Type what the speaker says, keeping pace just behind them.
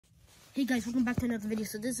Hey guys, welcome back to another video.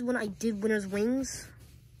 So this is when I did winner's wings.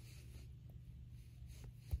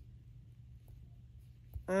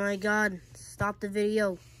 Oh my god, stop the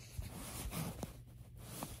video.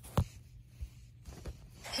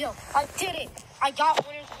 Yo, I did it! I got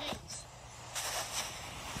winner's wings.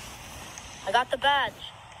 I got the badge.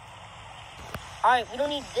 Alright, we don't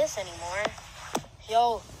need this anymore.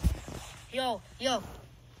 Yo,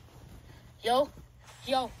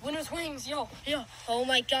 winner's wings, yo. Oh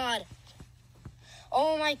my god.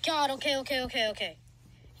 Okay.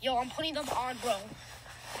 Yo, I'm putting them on, bro.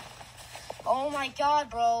 Oh my god,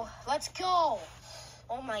 bro. Let's go.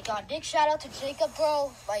 Oh my god. Big shout out to Jacob,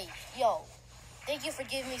 bro. Like, yo. Thank you for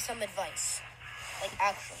giving me some advice. Like,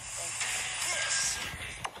 actually. Thank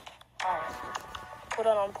you. Alright. Put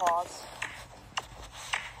it on pause.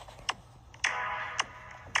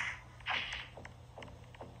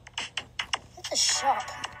 It's a shock.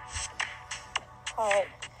 Alright.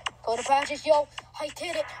 Go to practice, yo. I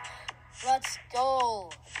did it. Let's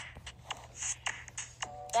go.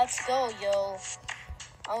 Let's go, yo.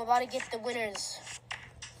 I'm about to get the winners.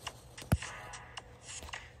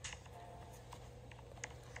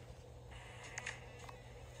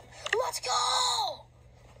 Let's go!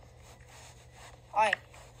 Alright.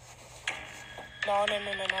 No.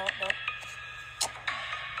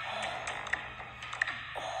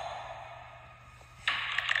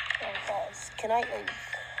 Oh, guys, can I leave?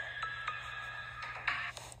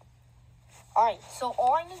 Alright, so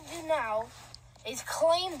all I need to do now is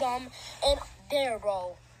claim them, and there,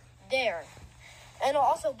 bro. There. And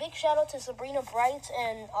also, big shout out to Sabrina Bright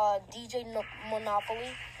and DJ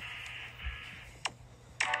Monopoly.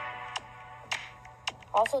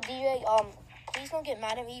 Also, DJ, please don't get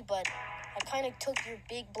mad at me, but I kind of took your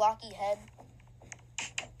big blocky head.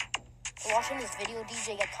 Watching this video,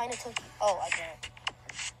 DJ, I kind of took you. Oh, I didn't.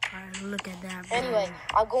 Alright, look at that, bro. Anyway,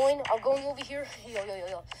 I'm going over here.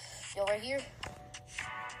 Yo, right here.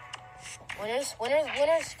 Winners.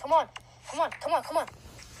 Come on.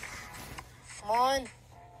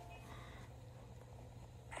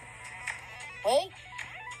 Wait.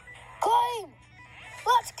 Claim!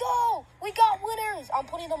 Let's go! We got winners! I'm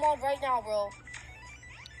putting them on right now, bro.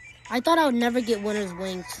 I thought I would never get winner's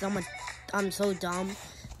wings because I'm so dumb.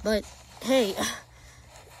 But, hey,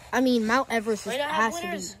 I mean, Mount Everest has to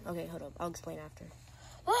be... Okay, hold up. I'll explain after.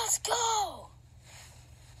 Let's go!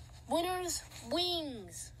 Winner's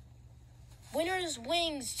wings. Winner's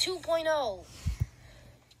wings 2.0.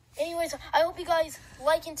 Anyways, I hope you guys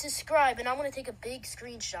like and subscribe, and I'm going to take a big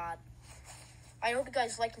screenshot. I hope you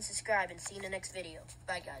guys like and subscribe, and see you in the next video.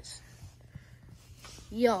 Bye, guys.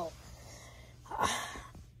 Yo.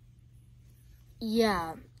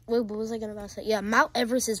 Yeah. Wait, what was I going to say? Yeah, Mount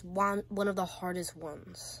Everest is one of the hardest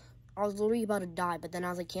ones. I was literally about to die, but then I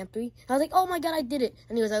was like, Camp 3. I was like, oh my god, I did it.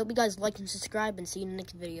 Anyways, I hope you guys like and subscribe, and see you in the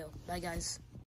next video. Bye, guys.